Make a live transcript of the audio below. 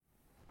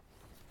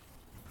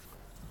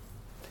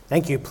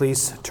Thank you.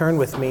 Please turn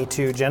with me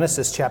to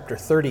Genesis chapter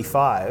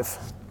 35.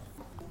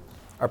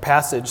 Our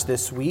passage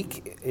this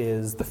week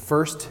is the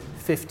first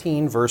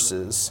 15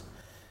 verses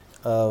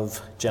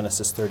of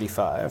Genesis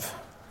 35,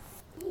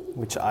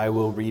 which I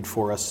will read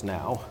for us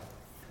now.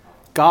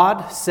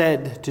 God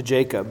said to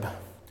Jacob,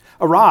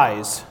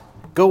 "Arise,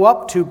 go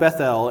up to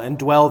Bethel and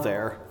dwell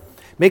there.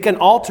 Make an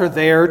altar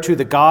there to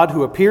the God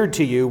who appeared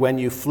to you when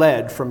you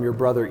fled from your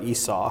brother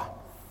Esau."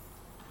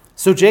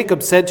 So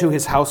Jacob said to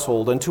his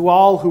household and to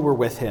all who were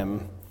with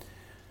him,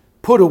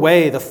 "Put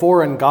away the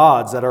foreign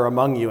gods that are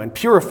among you and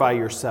purify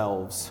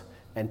yourselves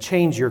and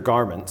change your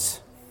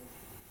garments.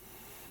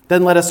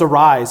 Then let us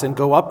arise and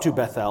go up to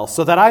Bethel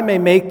so that I may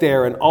make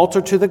there an altar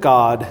to the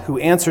God who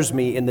answers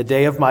me in the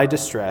day of my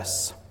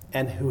distress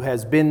and who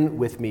has been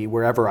with me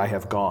wherever I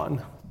have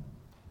gone."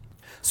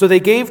 So they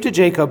gave to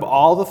Jacob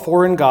all the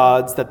foreign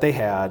gods that they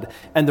had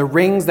and the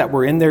rings that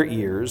were in their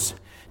ears.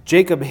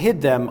 Jacob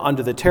hid them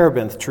under the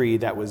terebinth tree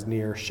that was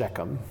near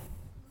Shechem.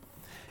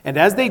 And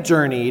as they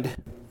journeyed,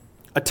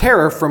 a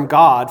terror from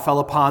God fell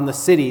upon the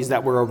cities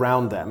that were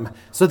around them,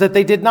 so that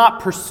they did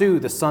not pursue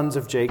the sons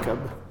of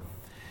Jacob.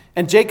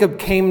 And Jacob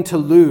came to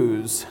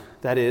Luz,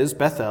 that is,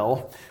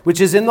 Bethel,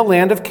 which is in the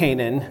land of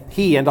Canaan,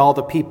 he and all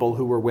the people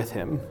who were with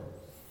him.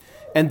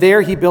 And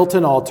there he built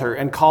an altar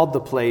and called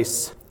the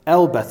place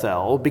El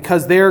Bethel,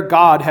 because there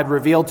God had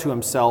revealed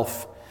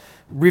himself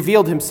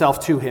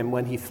to him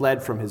when he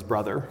fled from his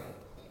brother.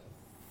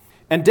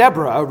 And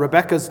Deborah,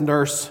 Rebekah's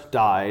nurse,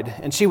 died,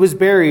 and she was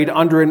buried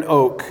under an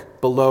oak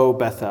below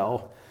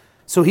Bethel.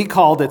 So he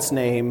called its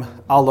name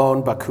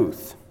Allon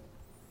Bakuth.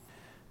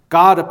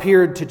 God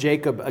appeared to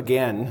Jacob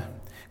again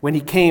when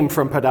he came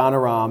from Padan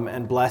Aram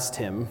and blessed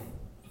him.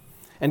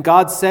 And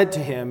God said to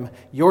him,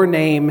 "Your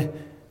name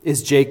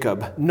is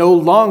Jacob. No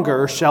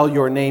longer shall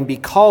your name be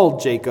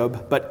called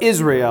Jacob, but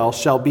Israel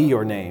shall be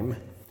your name."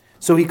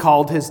 So he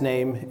called his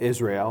name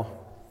Israel.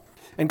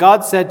 And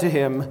God said to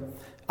him,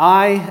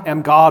 "I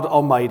am God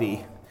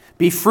Almighty.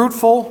 Be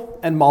fruitful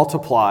and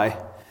multiply.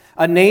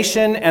 A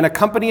nation and a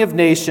company of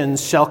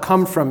nations shall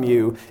come from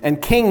you,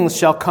 and kings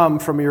shall come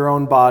from your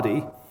own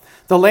body.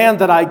 The land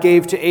that I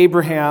gave to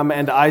Abraham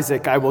and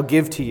Isaac I will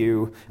give to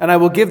you, and I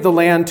will give the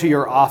land to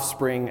your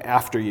offspring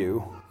after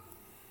you."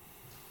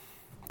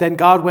 Then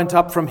God went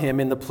up from him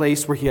in the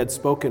place where he had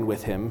spoken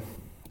with him.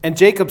 And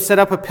Jacob set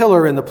up a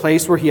pillar in the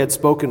place where he had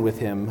spoken with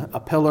him, a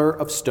pillar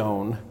of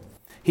stone.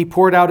 He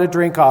poured out a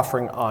drink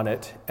offering on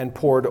it and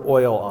poured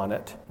oil on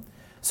it.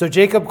 So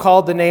Jacob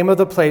called the name of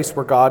the place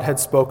where God had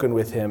spoken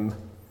with him,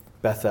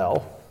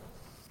 Bethel.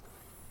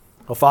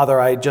 Well, Father,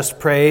 I just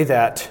pray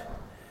that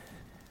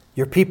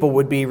your people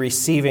would be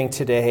receiving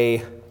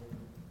today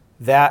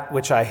that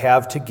which I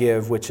have to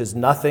give, which is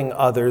nothing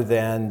other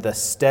than the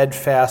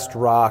steadfast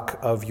rock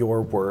of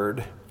your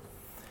word.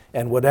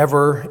 And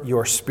whatever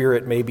your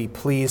Spirit may be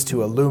pleased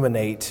to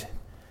illuminate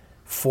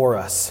for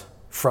us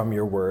from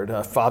your word.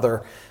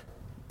 Father,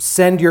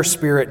 send your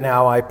Spirit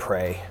now, I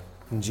pray.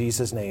 In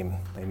Jesus' name,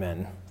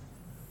 amen.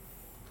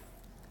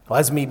 Well,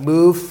 as we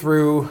move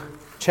through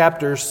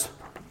chapters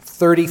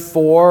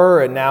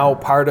 34 and now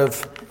part of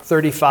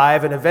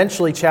 35 and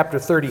eventually chapter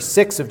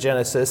 36 of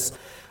Genesis,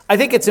 I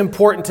think it's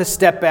important to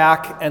step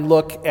back and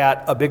look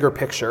at a bigger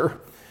picture.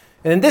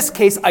 And in this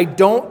case, I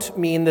don't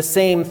mean the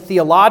same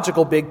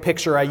theological big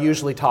picture I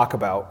usually talk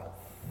about.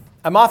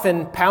 I'm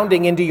often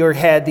pounding into your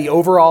head the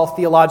overall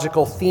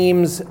theological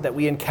themes that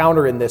we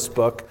encounter in this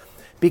book,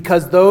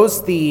 because those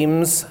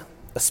themes,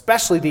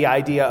 especially the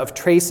idea of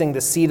tracing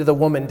the seed of the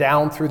woman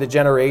down through the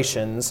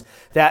generations,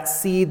 that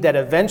seed that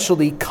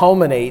eventually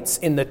culminates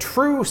in the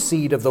true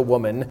seed of the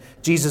woman,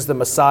 Jesus the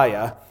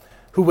Messiah,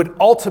 who would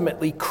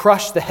ultimately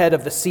crush the head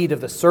of the seed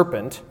of the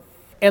serpent,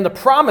 and the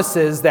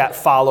promises that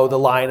follow the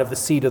line of the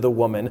seed of the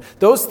woman.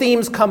 Those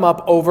themes come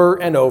up over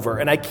and over,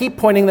 and I keep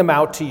pointing them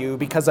out to you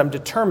because I'm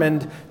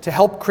determined to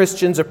help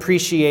Christians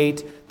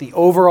appreciate the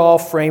overall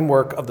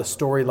framework of the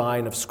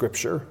storyline of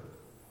Scripture.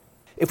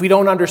 If we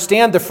don't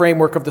understand the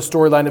framework of the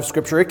storyline of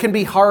Scripture, it can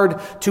be hard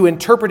to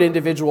interpret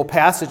individual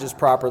passages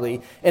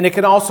properly, and it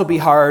can also be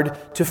hard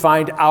to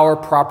find our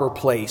proper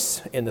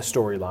place in the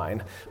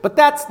storyline. But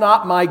that's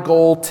not my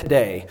goal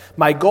today.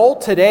 My goal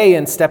today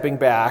in stepping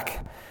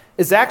back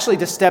is actually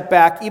to step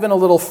back even a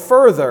little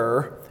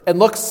further and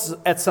look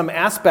at some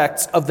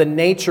aspects of the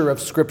nature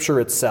of Scripture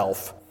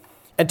itself.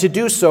 And to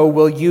do so,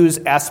 we'll use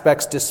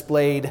aspects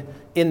displayed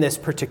in this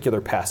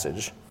particular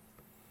passage.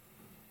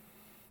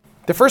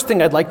 The first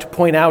thing I'd like to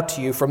point out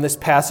to you from this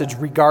passage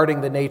regarding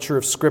the nature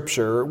of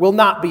Scripture will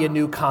not be a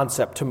new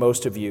concept to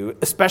most of you,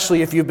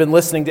 especially if you've been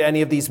listening to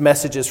any of these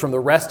messages from the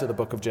rest of the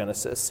book of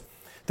Genesis.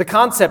 The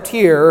concept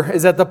here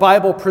is that the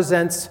Bible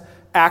presents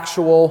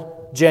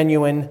actual,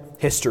 genuine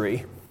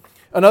history.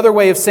 Another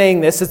way of saying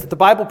this is that the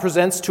Bible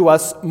presents to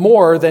us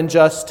more than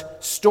just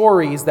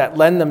stories that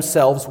lend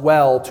themselves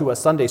well to a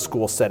Sunday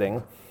school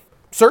setting.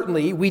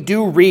 Certainly, we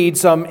do read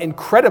some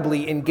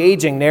incredibly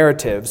engaging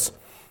narratives.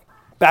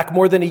 Back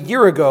more than a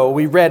year ago,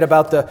 we read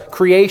about the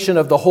creation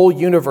of the whole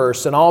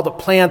universe and all the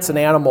plants and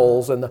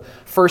animals and the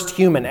first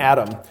human,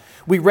 Adam.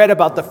 We read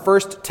about the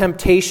first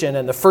temptation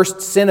and the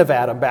first sin of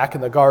Adam back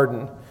in the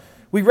garden.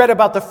 We read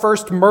about the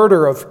first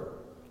murder of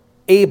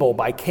Abel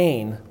by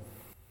Cain.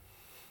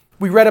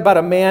 We read about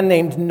a man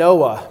named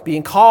Noah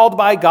being called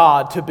by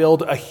God to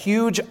build a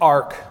huge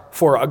ark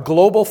for a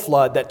global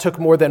flood that took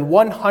more than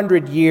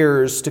 100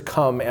 years to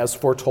come as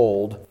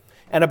foretold,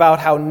 and about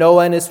how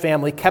Noah and his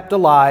family kept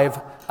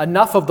alive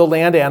enough of the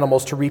land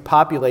animals to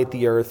repopulate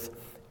the earth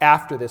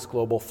after this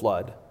global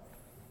flood.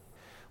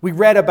 We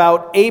read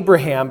about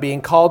Abraham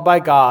being called by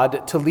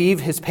God to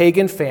leave his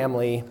pagan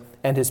family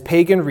and his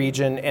pagan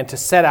region and to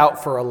set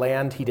out for a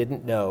land he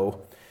didn't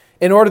know,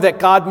 in order that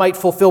God might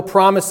fulfill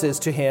promises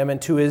to him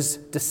and to his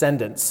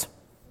descendants.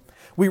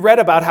 We read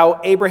about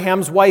how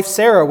Abraham's wife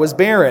Sarah was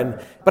barren,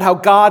 but how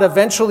God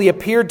eventually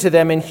appeared to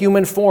them in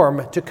human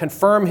form to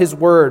confirm his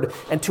word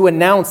and to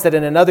announce that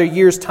in another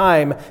year's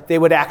time they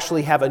would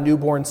actually have a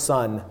newborn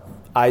son,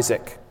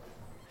 Isaac.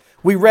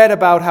 We read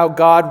about how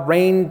God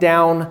rained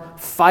down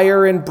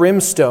fire and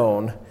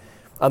brimstone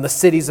on the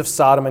cities of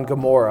Sodom and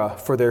Gomorrah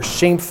for their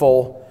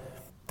shameful,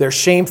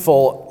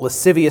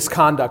 lascivious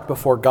conduct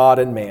before God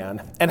and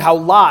man, and how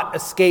Lot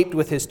escaped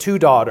with his 2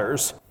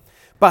 daughters,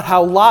 but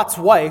how Lot's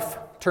wife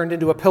turned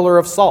into a pillar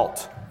of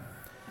salt.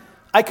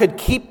 I could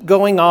keep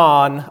going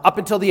on up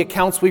until the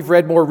accounts we've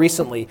read more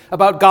recently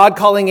about God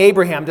calling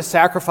Abraham to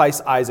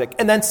sacrifice Isaac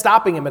and then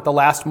stopping him at the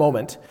last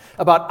moment,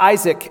 about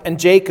Isaac and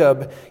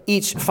Jacob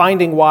each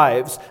finding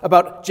wives,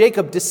 about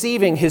Jacob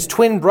deceiving his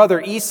twin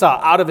brother Esau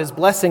out of his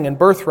blessing and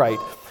birthright.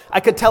 I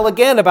could tell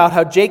again about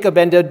how Jacob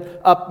ended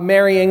up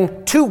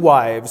marrying 2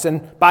 wives,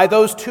 and by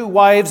those 2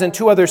 wives and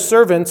 2 other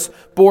servants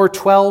bore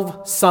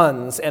 12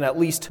 sons and at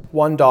least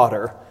 1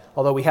 daughter,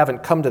 although we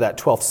haven't come to that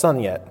 12th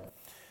son yet.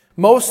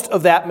 Most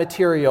of that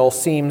material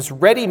seems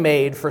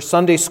ready-made for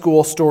Sunday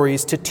school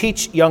stories to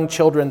teach young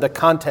children the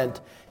content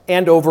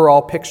and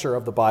overall picture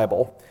of the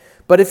Bible.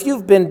 But if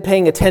you've been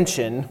paying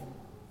attention,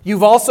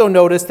 you've also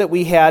noticed that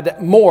we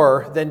had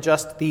more than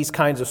just these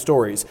kinds of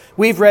stories.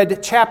 We've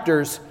read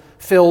chapters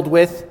filled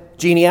with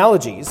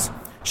genealogies,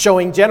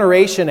 showing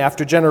generation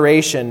after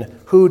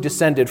generation who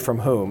descended from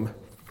whom.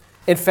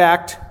 In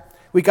fact,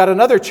 we got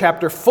another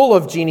chapter full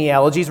of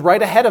genealogies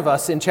right ahead of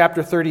us in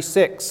chapter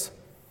 36.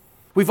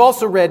 We've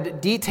also read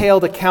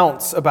detailed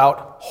accounts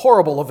about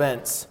horrible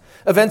events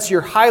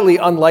you're highly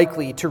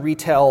unlikely to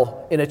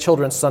retell in a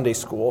children's Sunday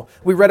school.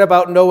 We read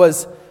about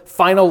Noah's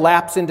final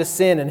lapse into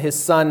sin and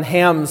his son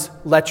Ham's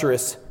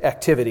lecherous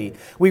activity.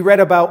 We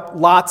read about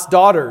Lot's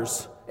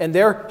daughters and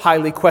their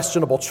highly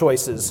questionable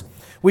choices.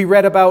 We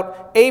read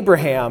about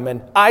Abraham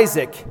and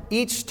Isaac,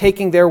 each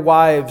taking their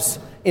wives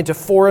into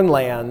foreign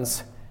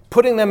lands,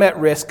 putting them at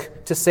risk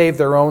to save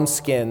their own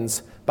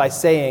skins by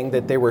saying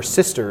that they were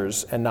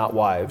sisters and not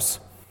wives.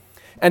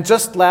 And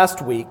just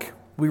last week,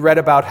 we read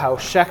about how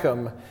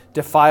Shechem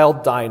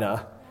defiled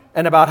Dinah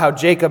and about how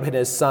Jacob and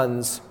his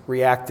sons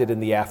reacted in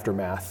the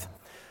aftermath.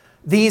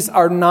 These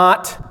are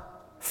not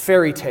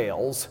fairy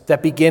tales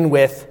that begin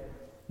with,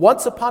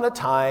 "Once upon a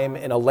time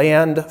in a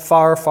land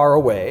far, far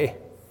away."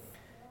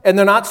 And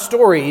they're not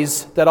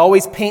stories that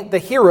always paint the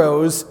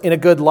heroes in a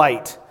good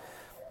light.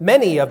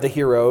 Many of the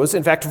heroes,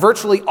 in fact,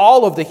 virtually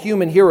all of the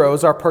human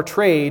heroes, are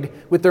portrayed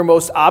with their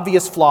most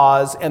obvious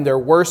flaws and their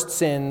worst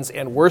sins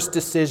and worst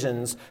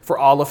decisions for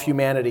all of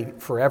humanity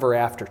forever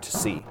after to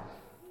see.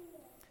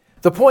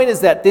 The point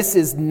is that this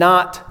is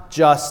not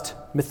just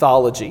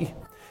mythology.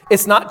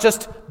 It's not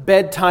just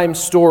bedtime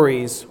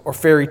stories or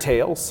fairy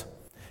tales.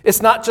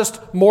 It's not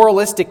just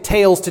moralistic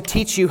tales to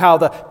teach you how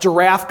the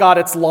giraffe got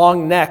its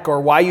long neck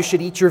or why you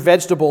should eat your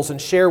vegetables and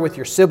share with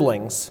your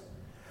siblings.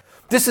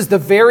 This is the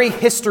very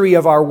history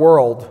of our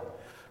world,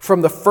 from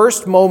the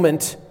first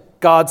moment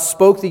God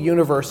spoke the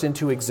universe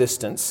into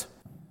existence.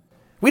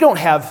 We don't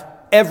have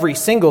every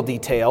single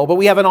detail, but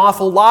we have an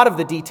awful lot of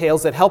the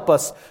details that help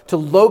us to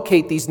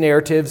locate these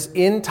narratives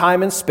in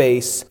time and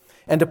space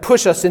and to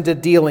push us into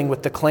dealing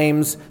with the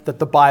claims that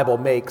the Bible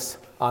makes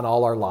on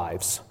all our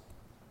lives.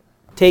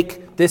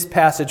 Take this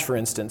passage, for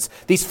instance,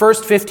 these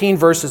first 15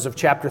 verses of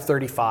chapter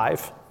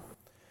 35.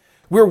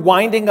 We're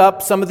winding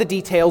up some of the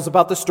details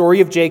about the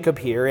story of Jacob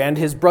here and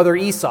his brother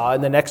Esau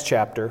in the next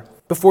chapter,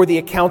 before the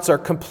accounts are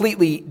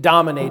completely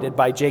dominated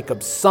by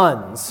Jacob's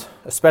sons,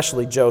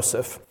 especially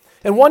Joseph.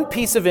 And one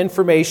piece of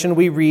information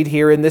we read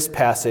here in this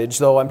passage,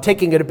 though I'm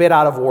taking it a bit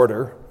out of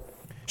order,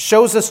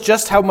 shows us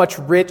just how much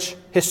rich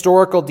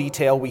historical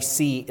detail we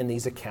see in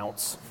these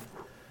accounts.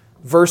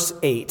 Verse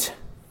 8,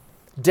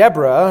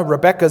 Deborah,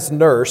 Rebekah's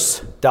nurse,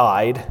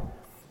 died,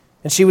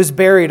 and she was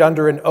buried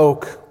under an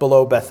oak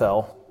below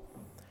Bethel.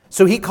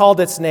 So he called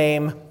its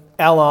name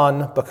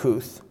Allon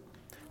Bakuth,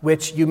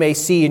 which you may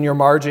see in your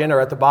margin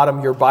or at the bottom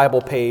of your Bible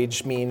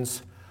page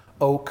means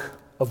oak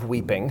of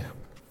weeping.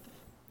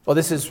 Well,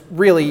 this is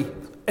really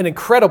an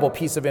incredible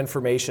piece of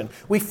information.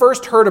 We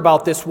first heard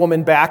about this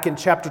woman back in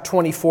chapter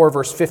 24,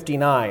 verse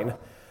 59.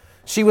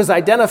 She was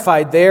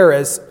identified there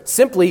as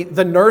simply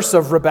the nurse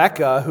of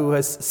Rebekah, who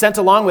was sent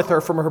along with her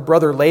from her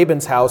brother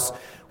Laban's house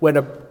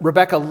when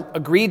Rebekah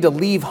agreed to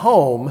leave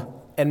home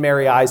and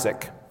marry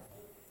Isaac.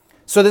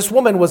 So this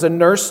woman was a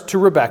nurse to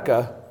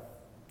Rebekah,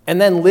 and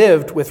then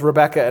lived with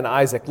Rebekah and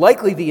Isaac,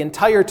 likely the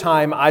entire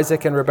time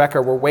Isaac and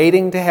Rebekah were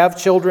waiting to have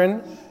children,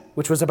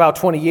 which was about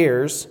 20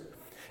 years,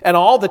 and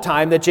all the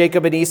time that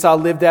Jacob and Esau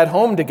lived at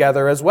home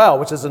together as well,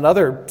 which is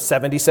another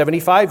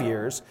 75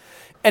 years.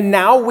 And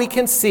now we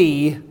can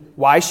see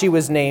why she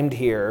was named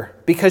here,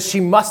 because she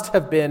must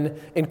have been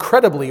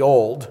incredibly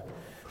old.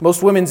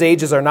 Most women's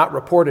ages are not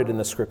reported in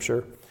the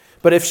scripture.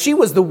 But if she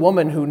was the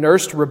woman who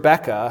nursed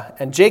Rebekah,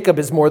 and Jacob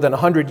is more than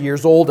 100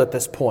 years old at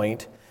this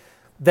point,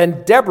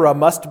 then Deborah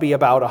must be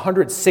about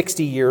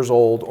 160 years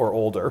old or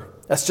older.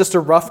 That's just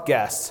a rough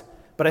guess,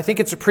 but I think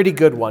it's a pretty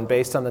good one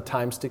based on the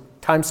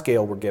time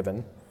scale we're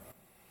given.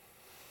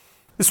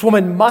 This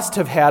woman must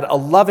have had a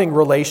loving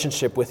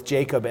relationship with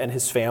Jacob and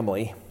his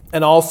family,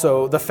 and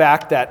also the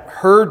fact that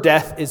her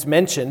death is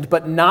mentioned,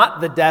 but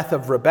not the death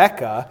of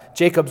Rebekah,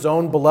 Jacob's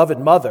own beloved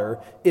mother,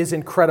 is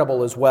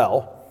incredible as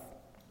well.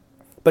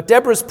 But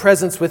Deborah's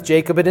presence with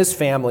Jacob and his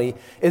family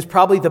is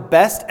probably the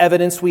best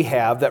evidence we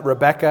have that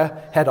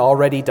Rebekah had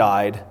already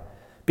died,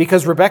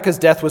 because Rebekah's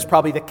death was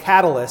probably the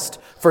catalyst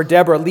for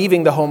Deborah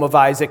leaving the home of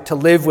Isaac to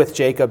live with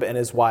Jacob and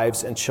his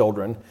wives and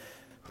children,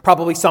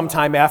 probably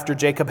sometime after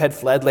Jacob had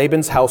fled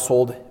Laban's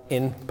household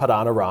in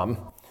Padan Aram.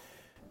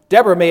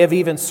 Deborah may have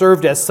even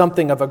served as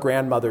something of a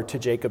grandmother to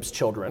Jacob's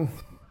children.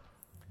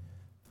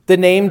 The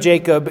name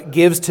Jacob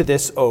gives to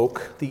this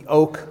oak, the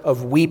oak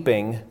of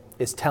weeping,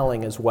 is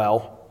telling as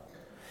well.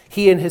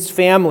 He and his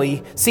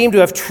family seem to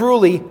have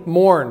truly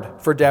mourned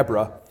for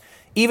Deborah.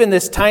 Even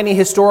this tiny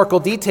historical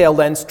detail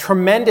lends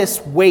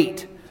tremendous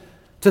weight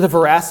to the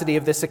veracity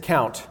of this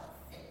account.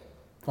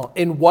 Well,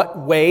 in what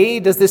way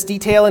does this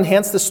detail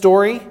enhance the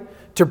story?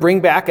 To bring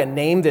back and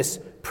name this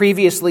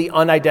previously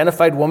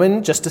unidentified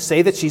woman just to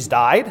say that she's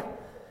died?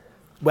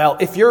 Well,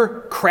 if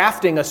you're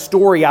crafting a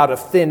story out of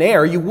thin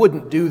air, you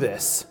wouldn't do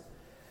this.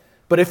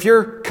 But if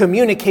you're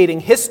communicating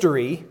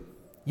history,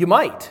 you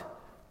might,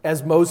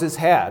 as Moses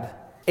had,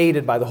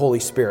 aided by the Holy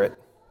Spirit.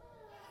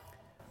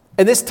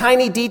 And this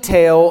tiny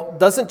detail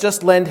doesn't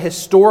just lend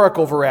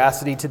historical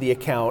veracity to the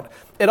account,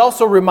 it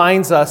also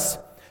reminds us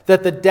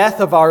that the death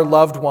of our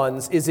loved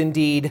ones is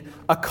indeed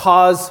a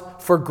cause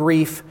for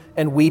grief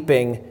and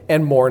weeping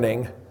and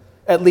mourning,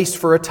 at least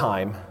for a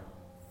time.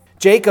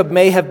 Jacob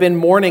may have been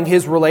mourning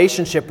his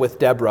relationship with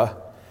Deborah,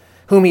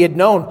 whom he had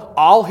known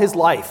all his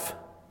life,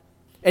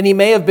 and he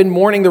may have been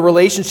mourning the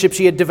relationship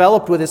she had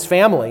developed with his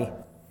family.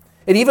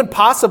 And even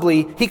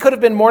possibly, he could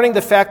have been mourning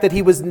the fact that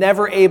he was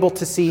never able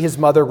to see his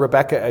mother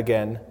Rebekah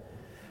again,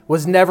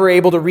 was never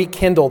able to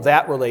rekindle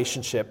that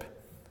relationship,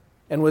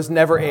 and was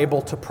never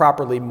able to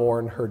properly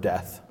mourn her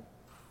death.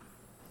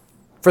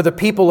 For the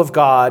people of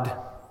God,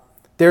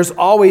 there's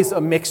always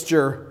a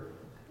mixture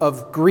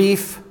of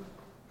grief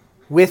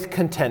with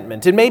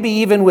contentment, and maybe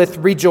even with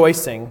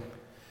rejoicing,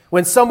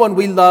 when someone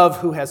we love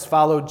who has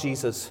followed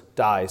Jesus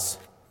dies.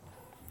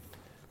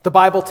 The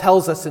Bible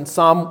tells us in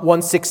Psalm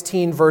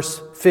 116,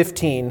 verse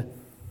 15,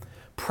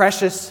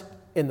 "Precious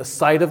in the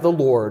sight of the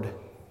Lord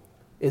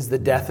is the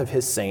death of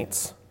his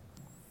saints."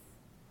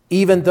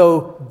 Even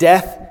though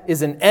death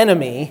is an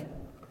enemy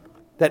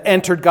that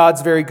entered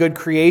God's very good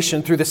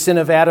creation through the sin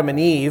of Adam and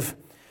Eve,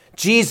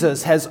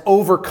 Jesus has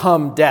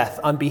overcome death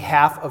on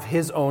behalf of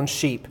his own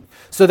sheep,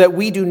 so that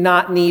we do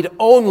not need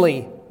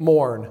only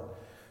mourn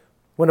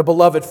when a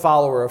beloved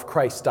follower of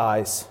Christ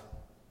dies.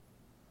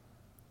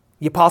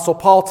 The Apostle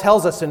Paul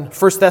tells us in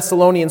 1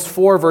 Thessalonians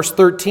 4, verse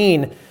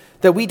 13,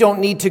 that we don't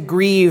need to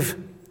grieve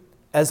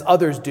as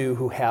others do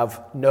who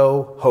have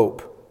no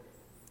hope.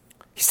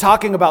 He's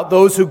talking about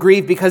those who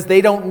grieve because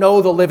they don't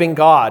know the living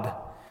God.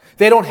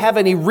 They don't have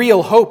any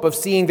real hope of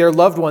seeing their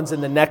loved ones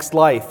in the next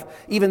life,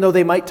 even though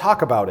they might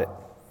talk about it.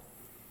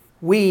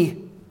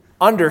 We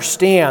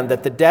understand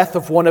that the death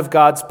of one of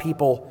God's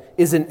people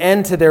is an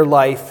end to their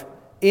life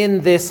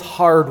in this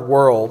hard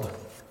world,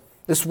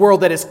 this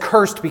world that is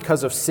cursed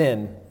because of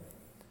sin.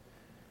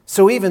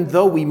 So even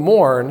though we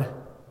mourn,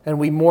 and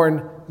we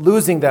mourn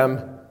losing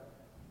them,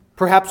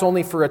 perhaps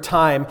only for a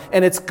time,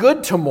 and it's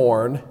good to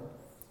mourn,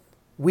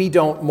 we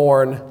don't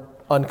mourn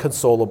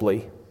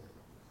unconsolably.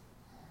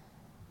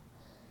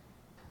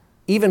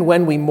 Even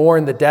when we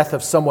mourn the death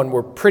of someone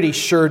we're pretty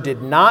sure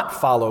did not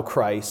follow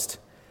Christ,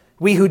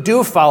 we who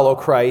do follow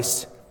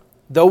Christ,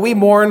 though we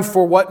mourn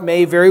for what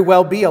may very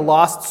well be a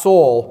lost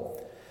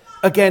soul,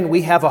 again,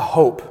 we have a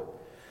hope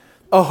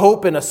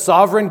in a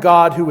sovereign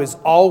God who is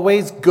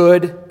always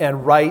good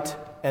and right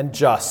and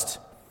just.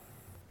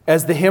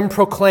 As the hymn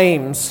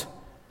proclaims,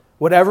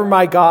 "Whatever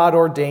my God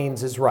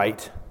ordains is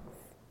right."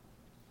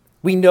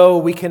 We know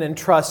we can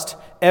entrust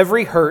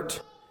every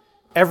hurt,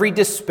 every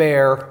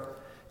despair,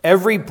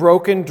 every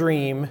broken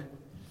dream,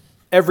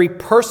 every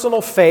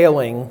personal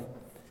failing,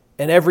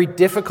 and every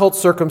difficult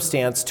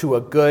circumstance to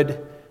a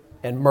good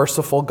and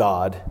merciful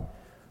God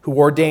who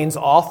ordains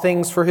all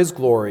things for his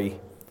glory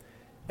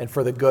and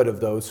for the good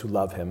of those who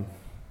love him.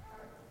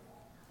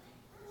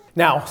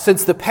 Now,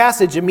 since the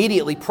passage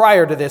immediately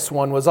prior to this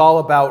one was all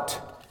about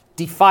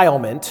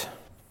defilement,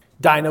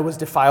 Dinah was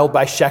defiled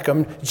by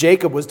Shechem,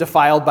 Jacob was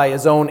defiled by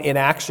his own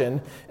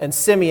inaction, and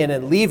Simeon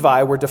and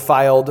Levi were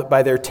defiled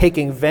by their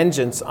taking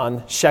vengeance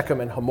on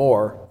Shechem and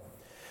Hamor.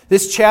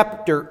 This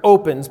chapter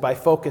opens by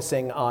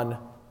focusing on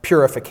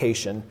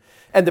purification.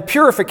 And the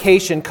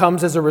purification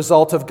comes as a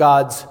result of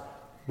God's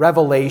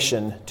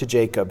revelation to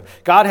Jacob.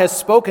 God has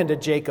spoken to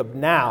Jacob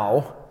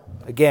now,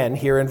 again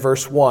here in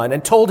verse 1,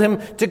 and told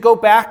him to go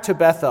back to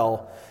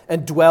Bethel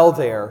and dwell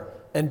there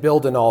and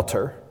build an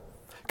altar.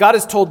 God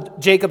has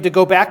told Jacob to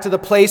go back to the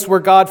place where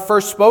God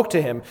first spoke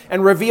to him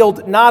and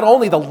revealed not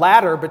only the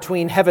ladder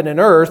between heaven and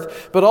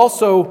earth, but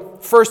also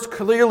first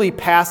clearly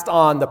passed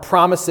on the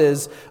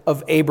promises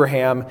of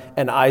Abraham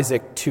and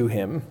Isaac to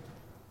him.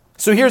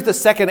 So here's the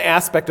second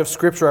aspect of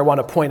Scripture I want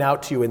to point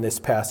out to you in this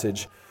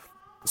passage.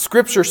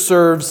 Scripture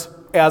serves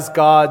as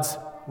God's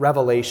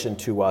revelation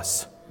to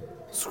us.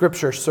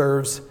 Scripture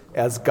serves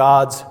as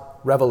God's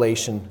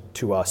revelation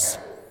to us.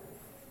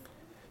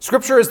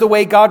 Scripture is the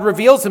way God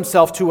reveals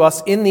himself to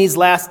us in these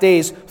last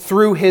days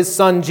through his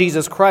Son,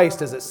 Jesus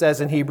Christ, as it says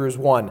in Hebrews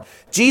 1.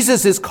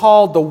 Jesus is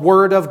called the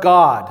Word of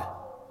God.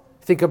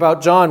 Think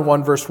about John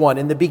 1, verse 1.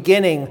 In the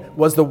beginning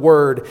was the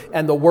Word,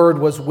 and the Word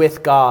was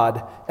with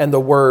God, and the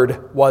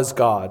Word was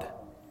God.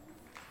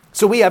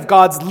 So we have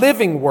God's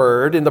living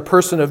Word in the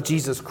person of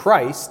Jesus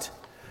Christ,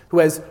 who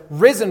has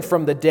risen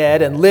from the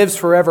dead and lives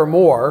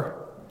forevermore.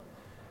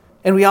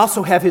 And we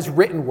also have his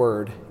written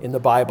Word in the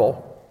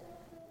Bible,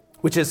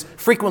 which is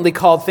frequently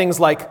called things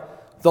like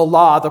the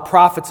law, the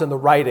prophets, and the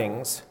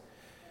writings.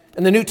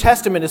 And the New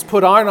Testament is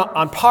put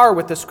on par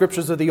with the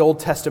scriptures of the Old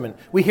Testament.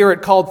 We hear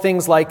it called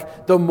things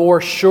like the more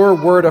sure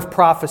word of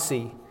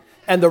prophecy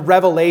and the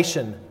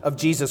revelation of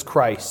Jesus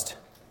Christ.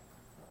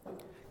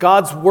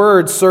 God's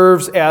word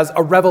serves as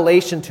a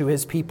revelation to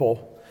his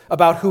people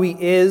about who he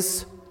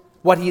is,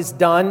 what he's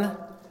done,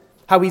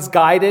 how he's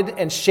guided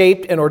and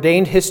shaped and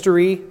ordained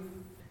history,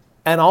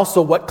 and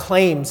also what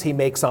claims he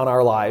makes on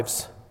our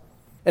lives.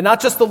 And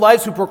not just the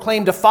lives who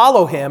proclaim to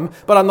follow him,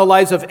 but on the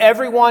lives of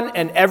everyone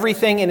and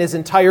everything in his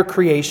entire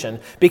creation,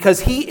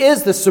 because he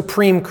is the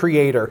supreme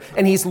creator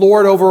and he's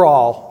Lord over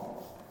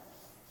all.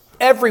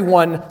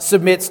 Everyone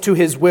submits to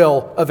his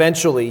will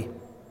eventually,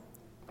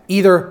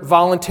 either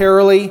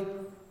voluntarily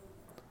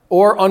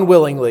or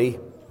unwillingly.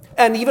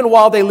 And even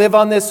while they live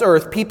on this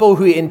earth, people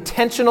who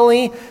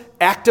intentionally,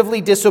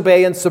 actively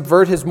disobey and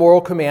subvert his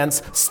moral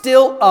commands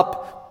still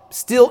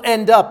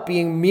end up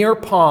being mere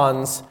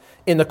pawns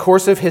in the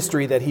course of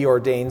history that he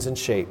ordains and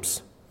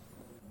shapes.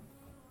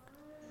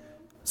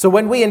 So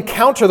when we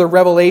encounter the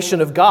revelation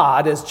of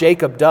God, as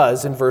Jacob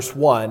does in verse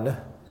 1,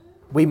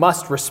 we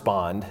must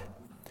respond.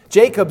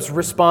 Jacob's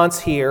response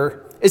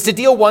here is to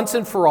deal once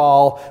and for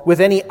all with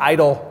any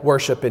idol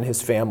worship in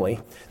his family.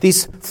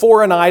 These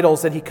foreign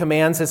idols that he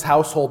commands his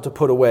household to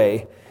put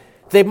away.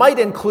 They might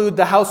include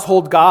the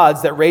household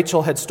gods that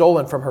Rachel had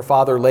stolen from her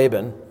father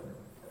Laban.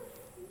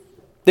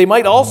 They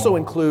might also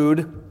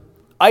include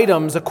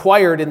items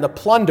acquired in the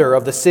plunder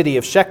of the city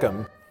of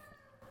Shechem.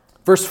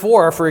 Verse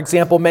 4, for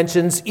example,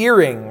 mentions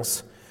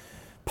earrings,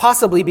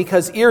 possibly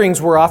because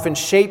earrings were often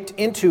shaped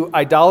into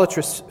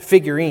idolatrous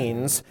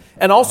figurines,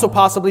 and also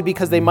possibly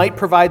because they might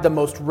provide the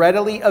most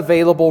readily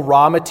available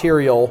raw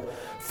material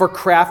for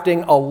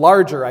crafting a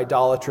larger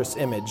idolatrous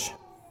image.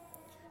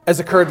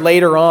 As occurred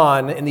later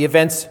on in the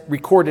events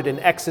recorded in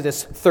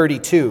Exodus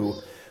 32,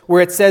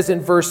 where it says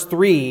in verse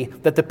 3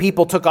 that the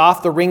people took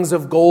off the rings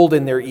of gold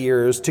in their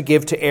ears to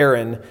give to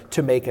Aaron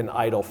to make an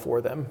idol for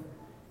them.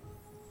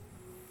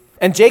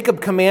 And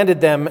Jacob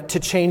commanded them to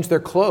change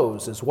their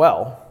clothes as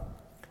well.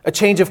 A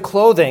change of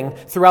clothing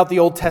throughout the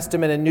Old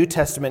Testament and New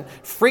Testament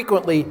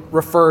frequently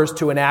refers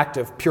to an act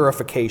of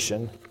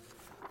purification,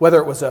 whether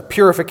it was a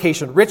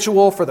purification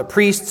ritual for the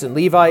priests and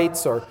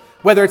Levites, or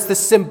whether it's the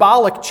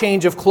symbolic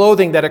change of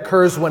clothing that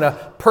occurs when a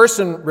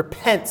person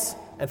repents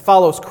and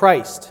follows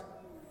Christ.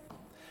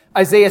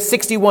 Isaiah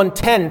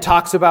 61:10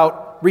 talks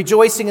about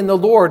rejoicing in the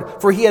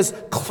Lord, for he has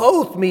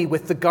clothed me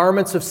with the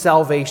garments of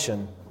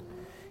salvation.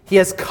 He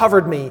has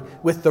covered me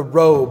with the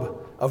robe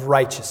of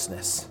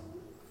righteousness.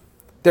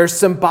 There's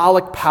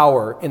symbolic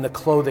power in the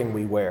clothing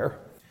we wear.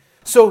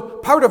 So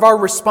part of our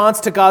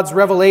response to God's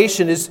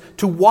revelation is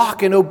to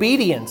walk in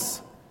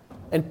obedience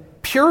and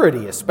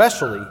purity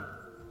especially.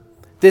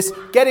 This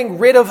getting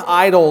rid of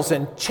idols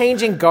and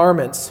changing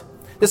garments,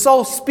 this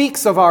all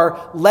speaks of our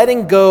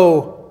letting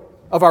go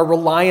of our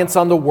reliance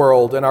on the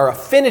world and our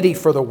affinity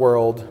for the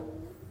world,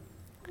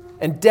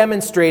 and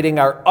demonstrating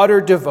our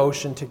utter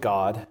devotion to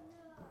God.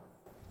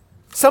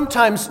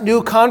 Sometimes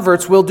new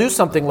converts will do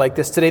something like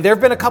this today. There have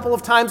been a couple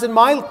of times in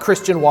my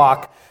Christian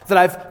walk that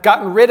I've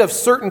gotten rid of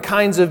certain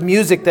kinds of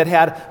music that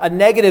had a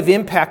negative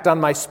impact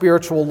on my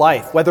spiritual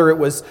life, whether it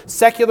was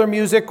secular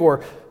music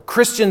or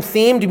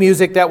Christian-themed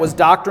music that was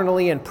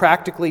doctrinally and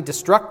practically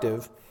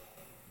destructive.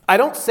 I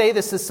don't say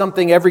this is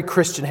something every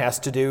Christian has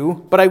to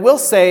do, but I will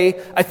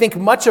say I think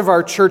much of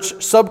our church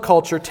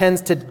subculture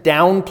tends to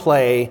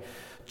downplay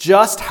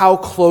just how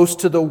close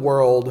to the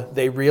world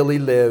they really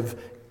live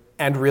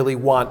and really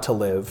want to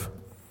live.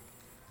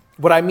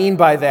 What I mean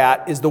by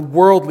that is the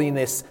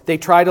worldliness they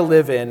try to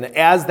live in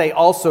as they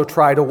also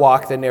try to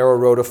walk the narrow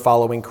road of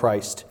following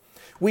Christ.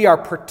 We are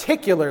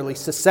particularly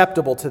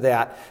susceptible to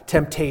that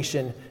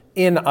temptation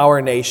in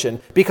our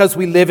nation because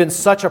we live in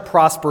such a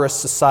prosperous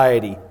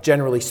society,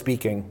 generally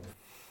speaking.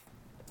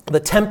 The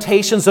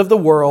temptations of the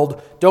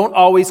world don't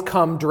always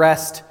come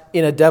dressed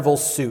in a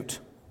devil's suit.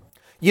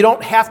 You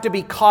don't have to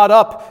be caught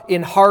up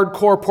in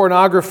hardcore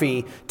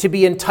pornography to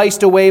be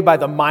enticed away by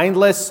the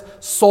mindless,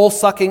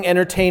 soul-sucking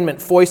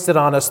entertainment foisted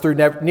on us through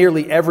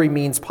nearly every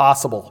means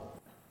possible.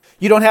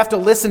 You don't have to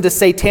listen to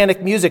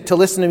satanic music to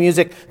listen to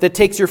music that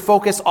takes your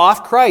focus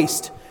off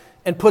Christ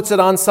and puts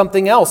it on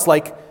something else,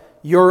 like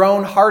your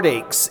own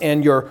heartaches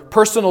and your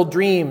personal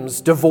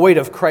dreams devoid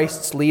of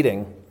Christ's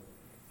leading.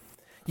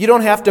 You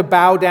don't have to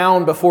bow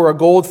down before a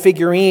gold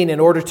figurine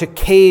in order to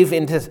cave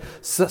into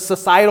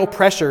societal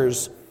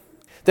pressures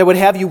that would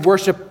have you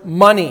worship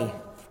money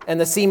and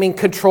the seeming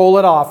control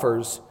it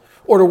offers,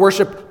 or to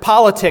worship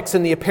politics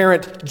and the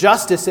apparent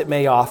justice it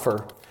may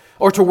offer,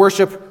 or to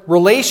worship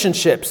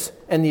relationships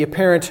and the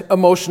apparent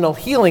emotional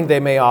healing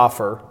they may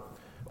offer,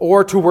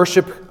 or to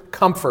worship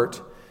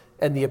comfort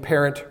and the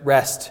apparent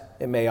rest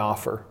it may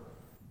offer.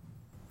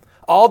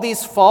 All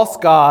these false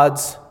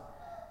gods,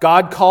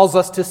 God calls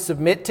us to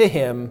submit to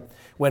Him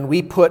when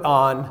we put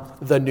on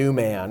the new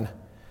man.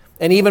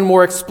 And even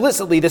more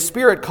explicitly, the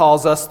Spirit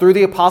calls us, through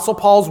the Apostle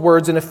Paul's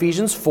words in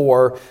Ephesians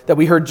 4 that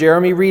we heard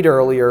Jeremy read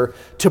earlier,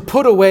 to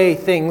put away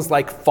things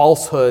like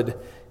falsehood,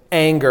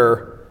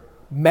 anger,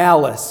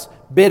 malice,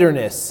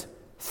 bitterness,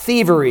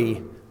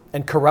 thievery,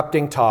 and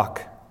corrupting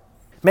talk.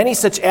 Many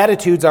such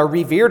attitudes are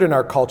revered in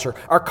our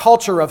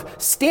culture of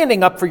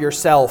standing up for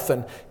yourself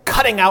and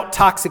cutting out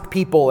toxic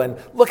people and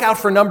look out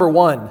for number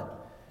one.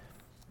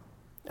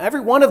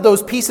 Every one of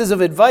those pieces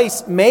of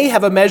advice may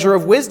have a measure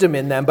of wisdom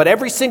in them, but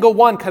every single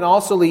one can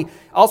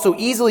also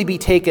easily be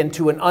taken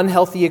to an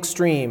unhealthy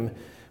extreme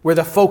where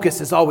the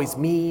focus is always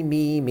me,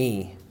 me,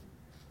 me.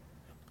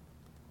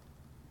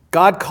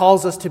 God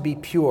calls us to be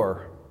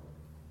pure,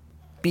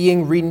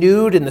 being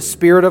renewed in the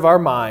spirit of our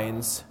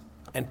minds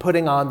and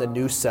putting on the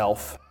new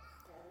self,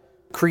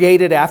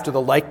 created after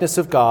the likeness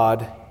of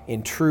God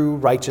in true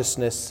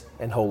righteousness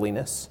and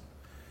holiness.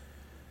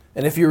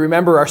 And if you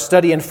remember our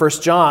study in 1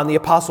 John, the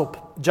Apostle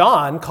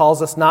John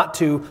calls us not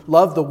to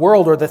love the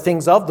world or the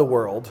things of the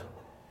world,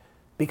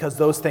 because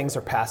those things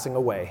are passing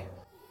away.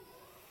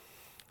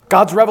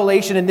 God's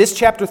revelation in this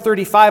chapter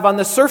 35 on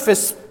the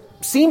surface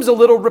seems a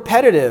little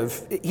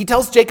repetitive. He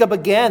tells Jacob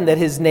again that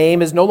his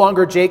name is no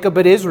longer Jacob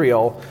but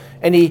Israel,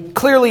 and he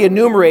clearly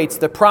enumerates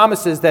the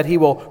promises that he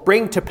will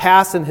bring to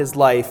pass in his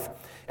life,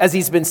 as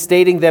he's been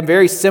stating them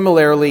very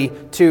similarly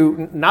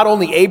to not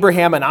only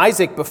Abraham and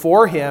Isaac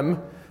before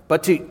him,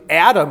 but to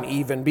Adam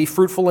even, be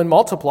fruitful and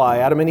multiply,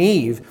 Adam and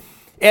Eve,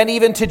 and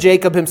even to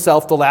Jacob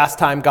himself the last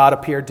time God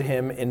appeared to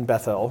him in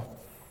Bethel.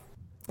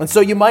 And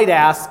so you might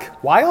ask,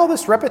 why all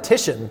this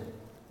repetition?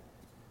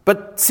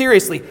 But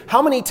seriously,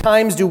 how many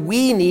times do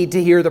we need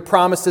to hear the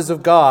promises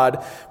of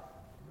God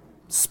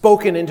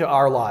spoken into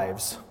our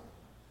lives?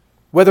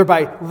 Whether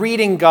by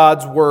reading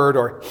God's word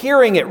or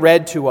hearing it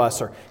read to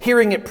us or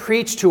hearing it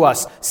preached to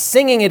us,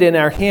 singing it in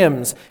our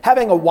hymns,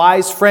 having a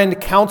wise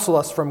friend counsel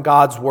us from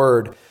God's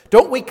word.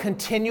 Don't we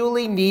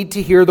continually need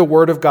to hear the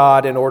word of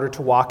God in order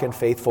to walk in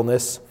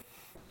faithfulness?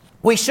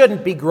 We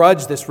shouldn't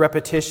begrudge this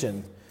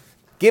repetition,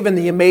 given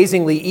the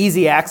amazingly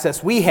easy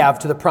access we have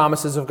to the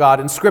promises of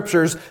God in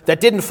scriptures that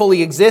didn't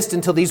fully exist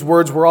until these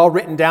words were all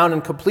written down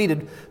and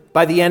completed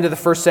by the end of the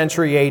 1st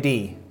century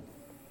A.D.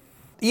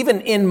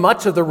 Even in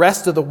much of the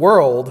rest of the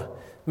world,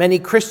 many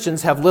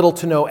Christians have little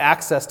to no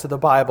access to the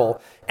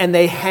Bible, and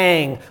they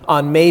hang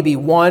on maybe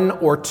 1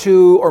 or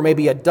 2 or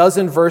maybe a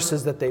dozen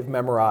verses that they've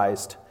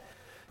memorized.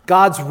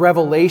 God's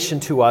revelation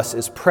to us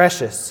is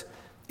precious,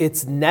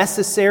 it's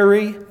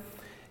necessary,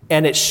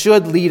 and it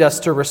should lead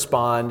us to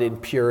respond in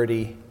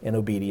purity and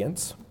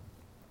obedience.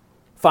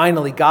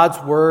 Finally, God's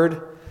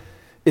word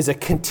is a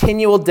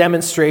continual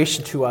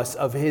demonstration to us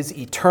of His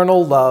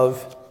eternal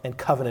love and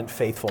covenant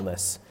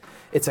faithfulness.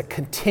 It's a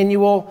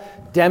continual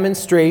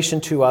demonstration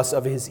to us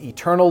of His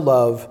eternal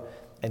love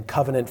and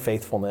covenant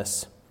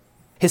faithfulness.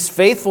 His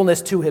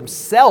faithfulness to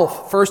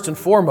Himself, first and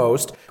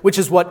foremost, which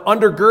is what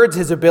undergirds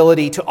His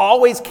ability to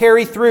always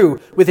carry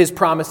through with His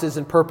promises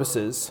and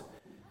purposes.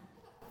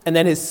 And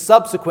then His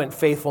subsequent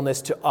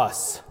faithfulness to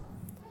us,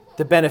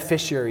 the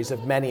beneficiaries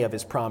of many of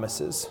His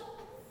promises.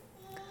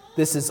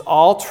 This is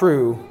all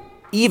true,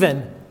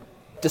 even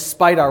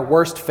despite our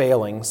worst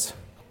failings.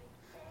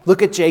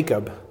 Look at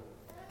Jacob.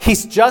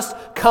 He's just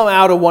come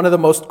out of one of the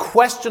most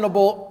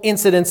questionable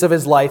incidents of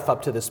his life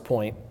up to this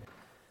point.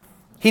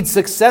 He'd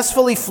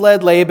successfully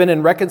fled Laban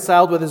and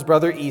reconciled with his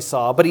brother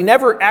Esau, but he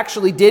never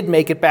actually did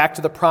make it back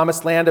to the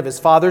promised land of his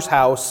father's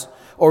house,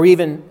 or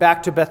even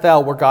back to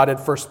Bethel where God had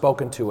first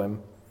spoken to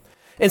him.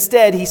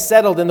 Instead, he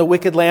settled in the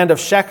wicked land of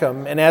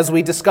Shechem, and as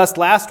we discussed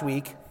last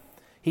week,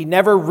 he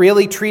never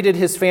really treated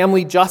his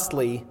family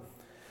justly,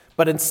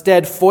 but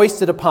instead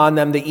foisted upon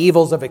them the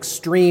evils of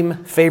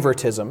extreme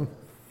favoritism.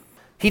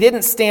 He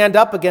didn't stand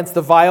up against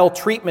the vile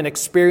treatment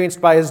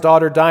experienced by his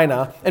daughter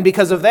Dinah, and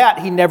because of that,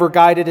 he never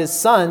guided his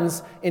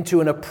sons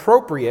into an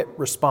appropriate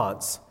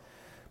response,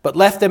 but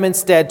left them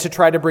instead to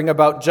try to bring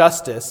about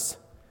justice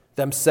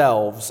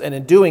themselves, and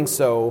in doing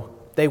so,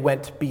 they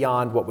went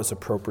beyond what was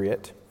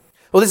appropriate.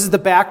 Well, this is the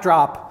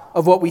backdrop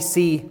of what we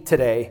see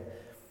today.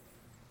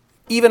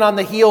 Even on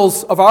the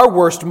heels of our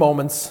worst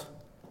moments,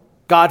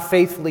 God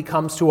faithfully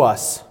comes to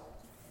us,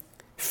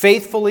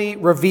 faithfully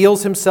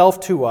reveals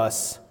himself to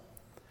us,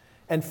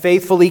 and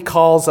faithfully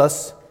calls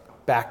us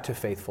back to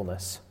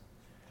faithfulness.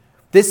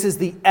 This is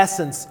the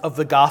essence of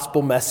the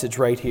gospel message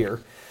right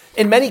here.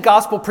 In many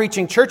gospel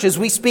preaching churches,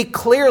 we speak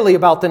clearly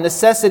about the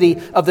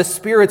necessity of the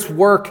Spirit's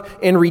work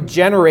in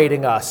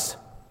regenerating us.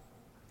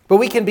 But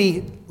we can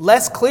be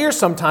less clear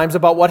sometimes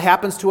about what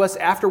happens to us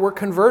after we're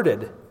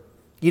converted.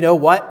 You know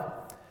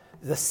what?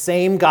 The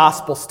same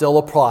gospel still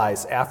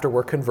applies after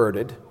we're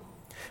converted.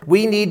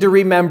 We need to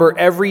remember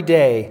every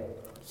day,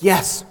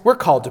 yes, we're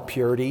called to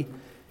purity.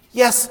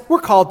 Yes, we're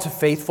called to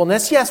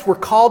faithfulness. Yes, we're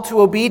called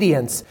to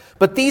obedience.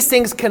 But these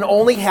things can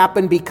only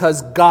happen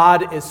because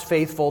God is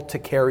faithful to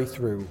carry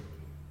through.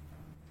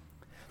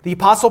 The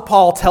Apostle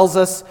Paul tells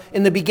us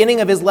in the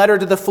beginning of his letter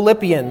to the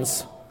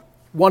Philippians,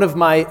 one of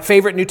my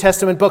favorite New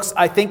Testament books.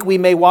 I think we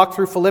may walk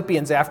through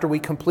Philippians after we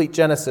complete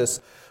Genesis.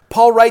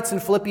 Paul writes in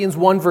Philippians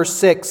 1 verse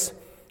 6,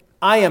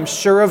 "I am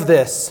sure of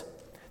this,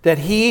 that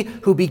he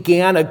who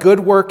began a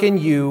good work in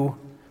you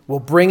will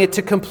bring it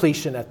to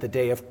completion at the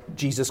day of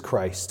Jesus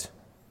Christ."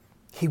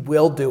 He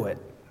will do it.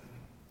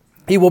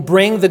 He will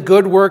bring the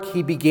good work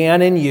he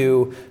began in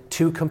you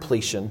to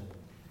completion.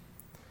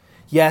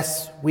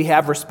 Yes, we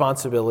have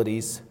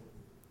responsibilities.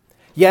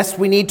 Yes,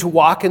 we need to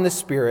walk in the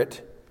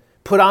Spirit,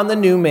 put on the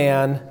new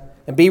man,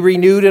 and be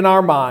renewed in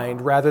our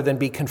mind rather than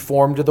be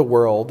conformed to the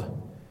world.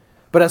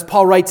 But as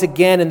Paul writes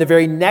again in the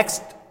very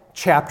next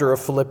chapter of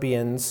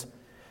Philippians,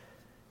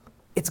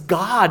 it's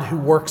God who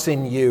works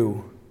in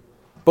you,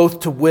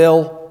 both to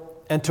will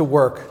and to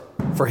work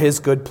for his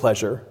good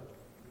pleasure.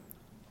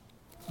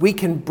 We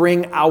can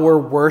bring our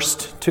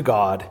worst to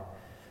God.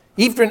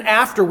 Even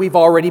after we've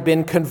already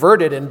been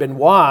converted and been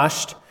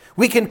washed,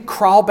 we can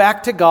crawl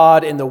back to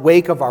God in the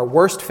wake of our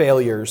worst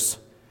failures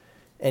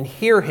and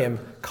hear him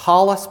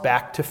call us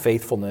back to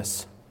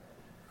faithfulness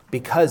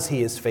because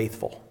he is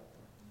faithful.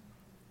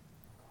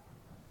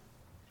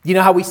 You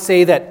know how we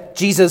say that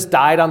Jesus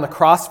died on the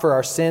cross for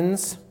our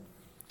sins?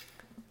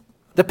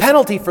 The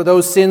penalty for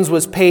those sins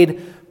was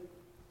paid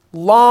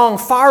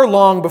far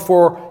long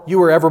before you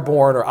were ever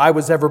born or I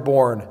was ever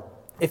born,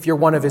 if you're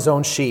one of his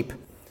own sheep.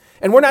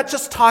 And we're not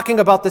just talking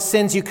about the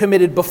sins you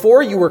committed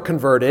before you were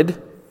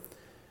converted.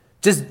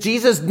 Does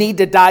Jesus need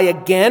to die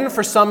again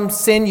for some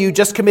sin you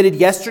just committed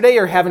yesterday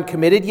or haven't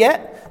committed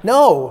yet?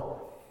 No.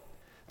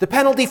 The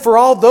penalty for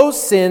all those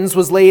sins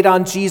was laid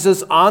on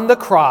Jesus on the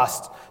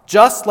cross,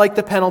 just like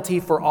the penalty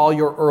for all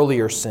your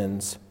earlier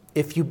sins,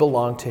 if you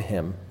belong to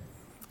him.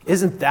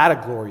 Isn't that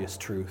a glorious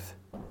truth?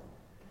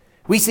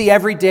 We see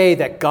every day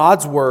that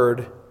God's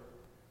word,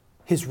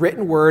 his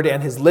written word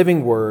and his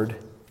living word,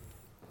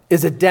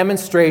 is a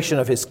demonstration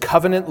of his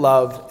covenant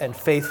love and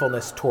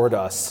faithfulness toward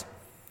us.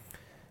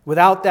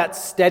 Without that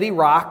steady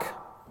rock,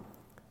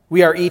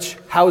 we are each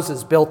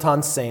houses built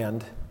on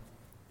sand.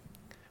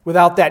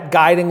 Without that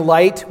guiding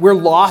light, we're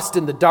lost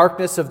in the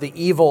darkness of the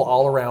evil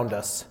all around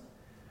us.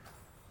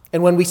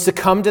 And when we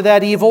succumb to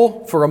that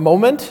evil for a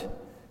moment,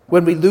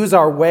 when we lose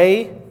our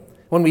way,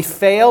 when we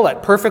fail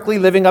at perfectly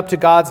living up to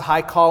God's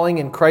high calling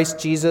in Christ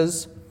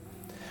Jesus,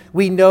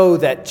 we know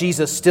that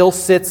Jesus still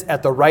sits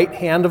at the right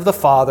hand of the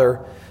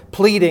Father,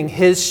 pleading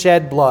his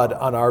shed blood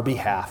on our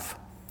behalf.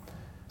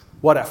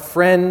 What a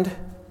friend,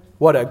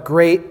 what a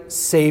great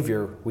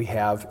Savior we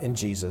have in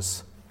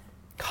Jesus.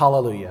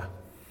 Hallelujah.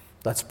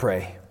 Let's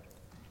pray.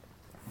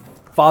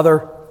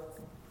 Father,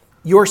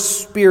 your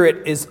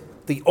Spirit is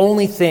the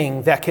only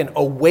thing that can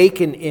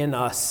awaken in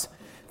us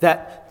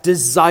that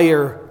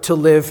desire to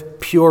live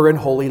pure and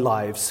holy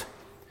lives.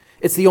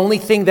 It's the only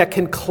thing that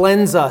can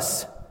cleanse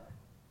us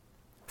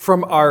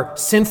from our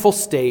sinful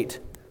state,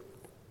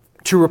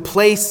 to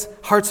replace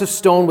hearts of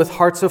stone with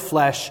hearts of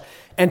flesh,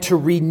 and to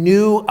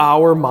renew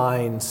our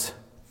minds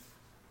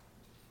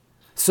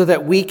so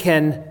that we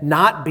can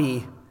not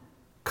be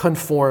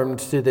conformed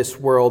to this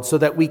world, so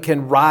that we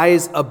can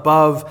rise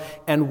above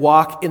and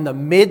walk in the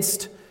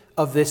midst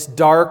of this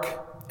dark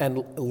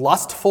and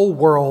lustful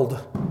world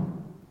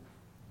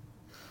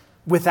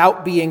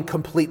without being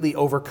completely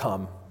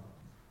overcome.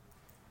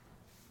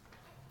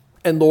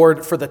 And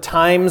Lord, for the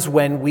times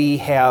when we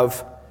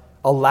have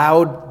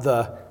allowed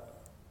the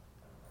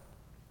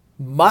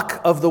muck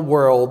of the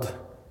world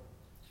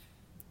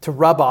to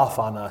rub off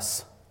on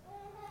us,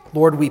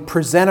 Lord, we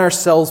present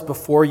ourselves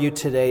before you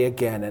today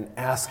again and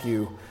ask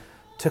you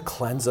to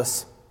cleanse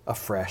us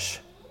afresh.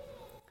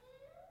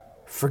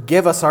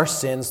 Forgive us our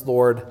sins,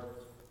 Lord,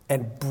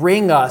 and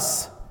bring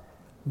us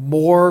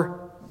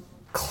more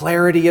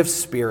clarity of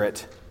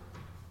spirit,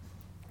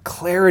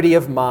 clarity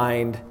of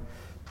mind,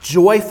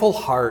 joyful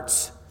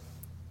hearts,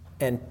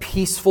 and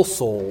peaceful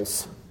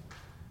souls,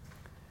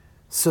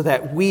 so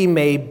that we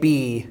may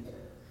be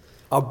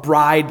a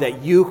bride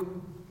that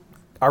you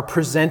are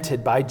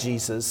presented by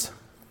Jesus,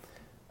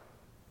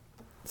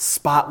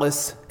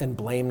 spotless and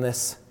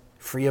blameless,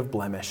 free of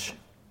blemish.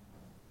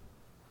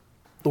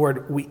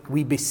 Lord,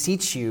 we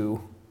beseech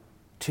you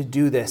to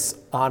do this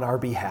on our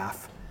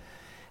behalf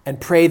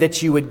and pray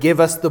that you would give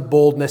us the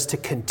boldness to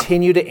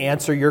continue to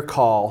answer your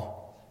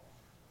call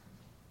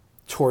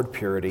toward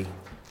purity.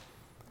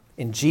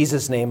 In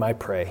Jesus' name I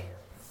pray.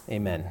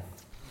 Amen.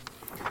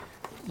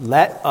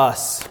 Let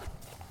us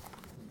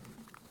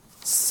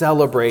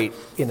celebrate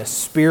in a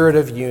spirit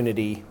of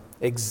unity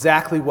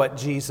exactly what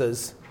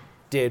Jesus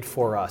did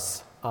for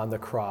us on the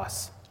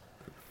cross.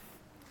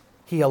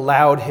 He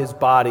allowed his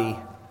body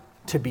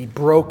to be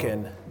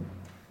broken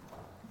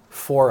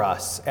for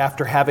us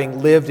after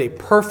having lived a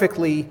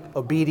perfectly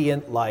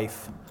obedient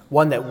life,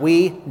 one that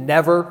we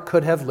never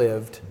could have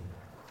lived,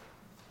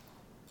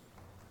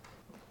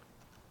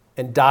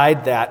 and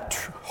died that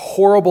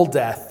horrible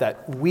death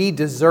that we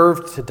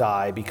deserved to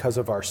die because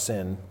of our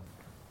sin.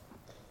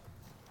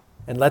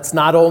 And let's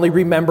not only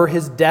remember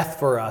his death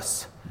for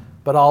us,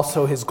 but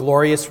also his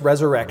glorious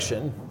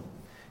resurrection.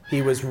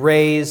 He was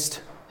raised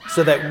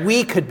so that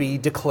we could be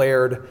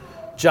declared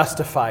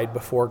justified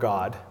before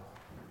God.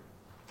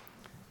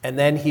 And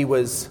then he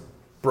was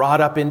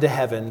brought up into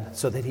heaven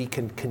so that he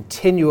can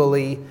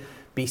continually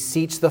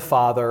beseech the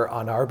Father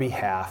on our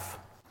behalf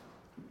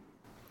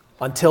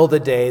until the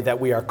day that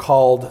we are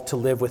called to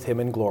live with him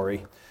in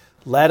glory.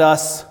 Let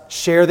us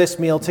share this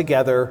meal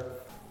together